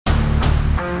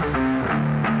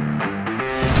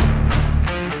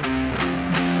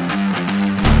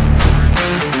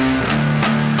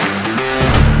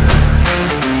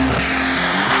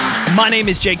My name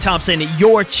is Jake Thompson,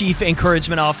 your Chief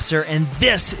Encouragement Officer, and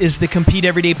this is the Compete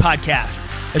Everyday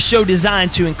Podcast, a show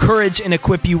designed to encourage and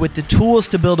equip you with the tools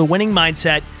to build a winning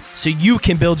mindset so you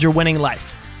can build your winning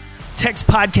life. Text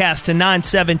podcast to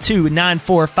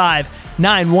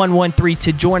 972-945-9113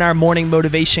 to join our morning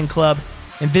motivation club,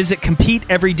 and visit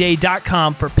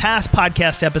CompeteEveryday.com for past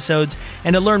podcast episodes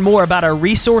and to learn more about our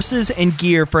resources and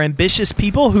gear for ambitious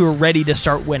people who are ready to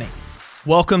start winning.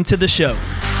 Welcome to the show.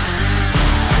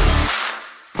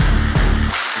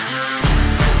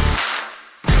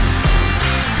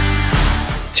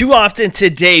 Too often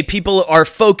today, people are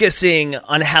focusing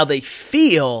on how they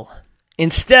feel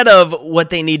instead of what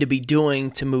they need to be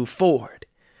doing to move forward.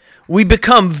 We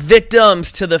become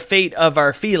victims to the fate of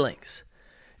our feelings.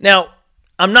 Now,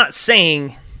 I'm not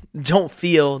saying don't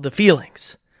feel the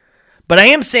feelings, but I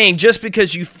am saying just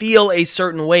because you feel a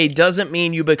certain way doesn't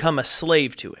mean you become a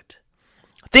slave to it.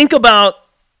 Think about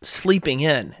sleeping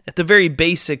in at the very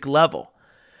basic level.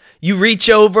 You reach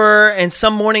over and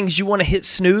some mornings you want to hit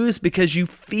snooze because you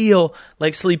feel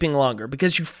like sleeping longer,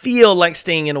 because you feel like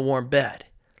staying in a warm bed.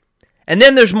 And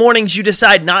then there's mornings you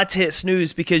decide not to hit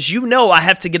snooze because you know I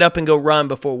have to get up and go run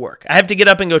before work. I have to get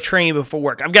up and go train before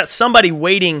work. I've got somebody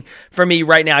waiting for me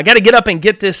right now. I got to get up and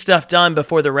get this stuff done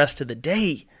before the rest of the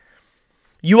day.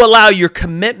 You allow your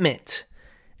commitment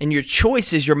and your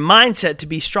choices, your mindset to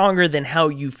be stronger than how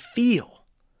you feel.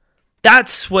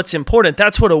 That's what's important.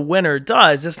 That's what a winner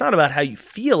does. It's not about how you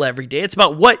feel every day. It's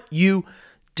about what you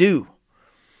do.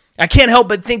 I can't help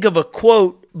but think of a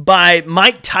quote by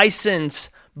Mike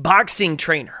Tyson's boxing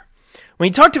trainer when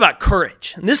he talked about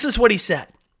courage. And this is what he said.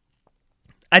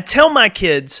 I tell my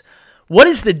kids, what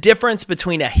is the difference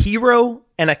between a hero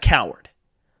and a coward?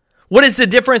 What is the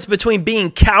difference between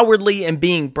being cowardly and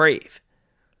being brave?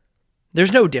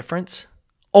 There's no difference.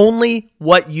 Only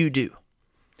what you do.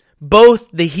 Both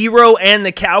the hero and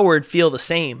the coward feel the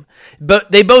same,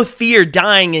 but they both fear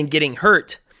dying and getting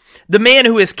hurt. The man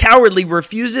who is cowardly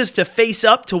refuses to face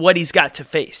up to what he's got to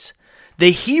face. The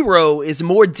hero is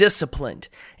more disciplined,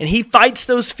 and he fights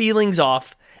those feelings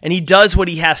off, and he does what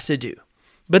he has to do.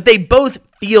 But they both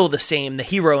feel the same, the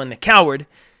hero and the coward.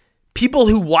 People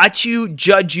who watch you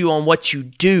judge you on what you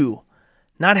do,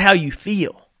 not how you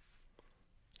feel.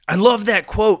 I love that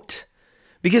quote,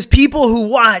 because people who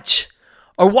watch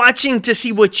are watching to see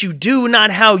what you do,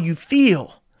 not how you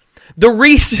feel. The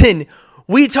reason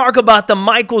we talk about the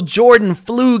Michael Jordan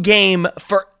flu game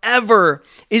forever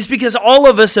is because all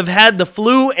of us have had the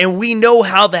flu and we know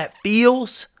how that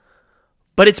feels.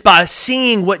 But it's by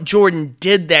seeing what Jordan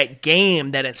did that game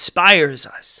that inspires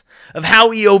us, of how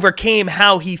he overcame,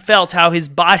 how he felt, how his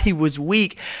body was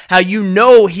weak, how you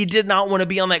know he did not want to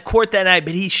be on that court that night,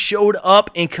 but he showed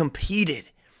up and competed.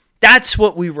 That's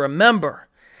what we remember.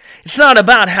 It's not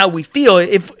about how we feel.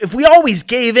 If we always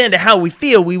gave in to how we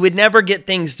feel, we would never get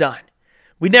things done.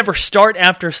 We'd never start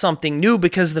after something new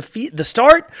because the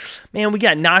start, man, we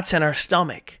got knots in our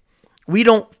stomach. We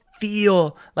don't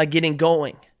feel like getting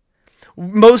going.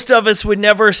 Most of us would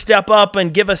never step up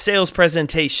and give a sales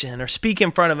presentation or speak in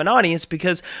front of an audience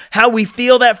because how we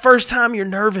feel that first time, you're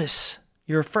nervous,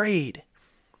 you're afraid.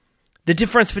 The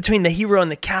difference between the hero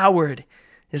and the coward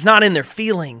is not in their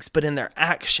feelings, but in their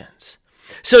actions.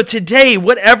 So today,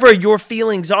 whatever your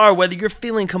feelings are, whether you're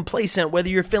feeling complacent, whether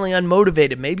you're feeling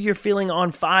unmotivated, maybe you're feeling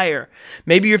on fire,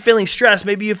 maybe you're feeling stressed,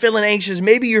 maybe you're feeling anxious,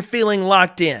 maybe you're feeling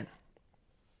locked in.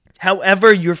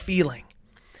 However you're feeling,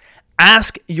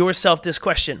 ask yourself this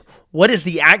question. What is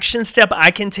the action step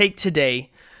I can take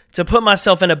today to put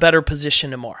myself in a better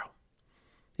position tomorrow?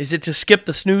 Is it to skip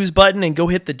the snooze button and go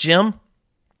hit the gym?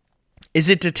 Is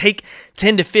it to take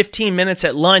 10 to 15 minutes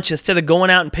at lunch instead of going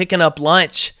out and picking up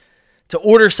lunch? To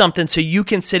order something so you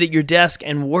can sit at your desk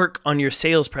and work on your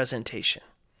sales presentation.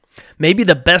 Maybe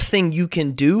the best thing you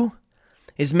can do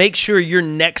is make sure your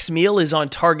next meal is on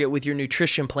target with your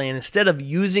nutrition plan instead of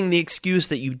using the excuse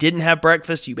that you didn't have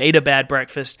breakfast, you ate a bad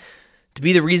breakfast, to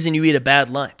be the reason you eat a bad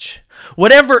lunch.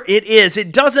 Whatever it is,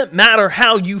 it doesn't matter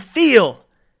how you feel.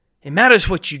 It matters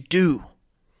what you do.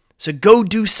 So go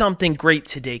do something great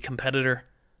today, competitor.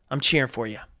 I'm cheering for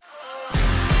you.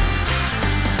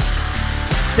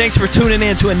 Thanks for tuning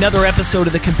in to another episode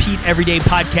of the Compete Everyday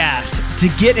Podcast. To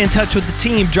get in touch with the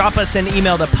team, drop us an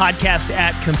email to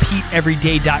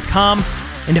podcast@competeeveryday.com.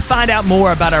 And to find out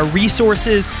more about our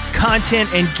resources,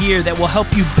 content, and gear that will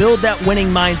help you build that winning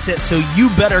mindset so you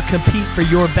better compete for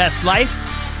your best life,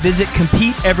 visit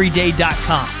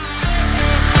CompeteEveryday.com.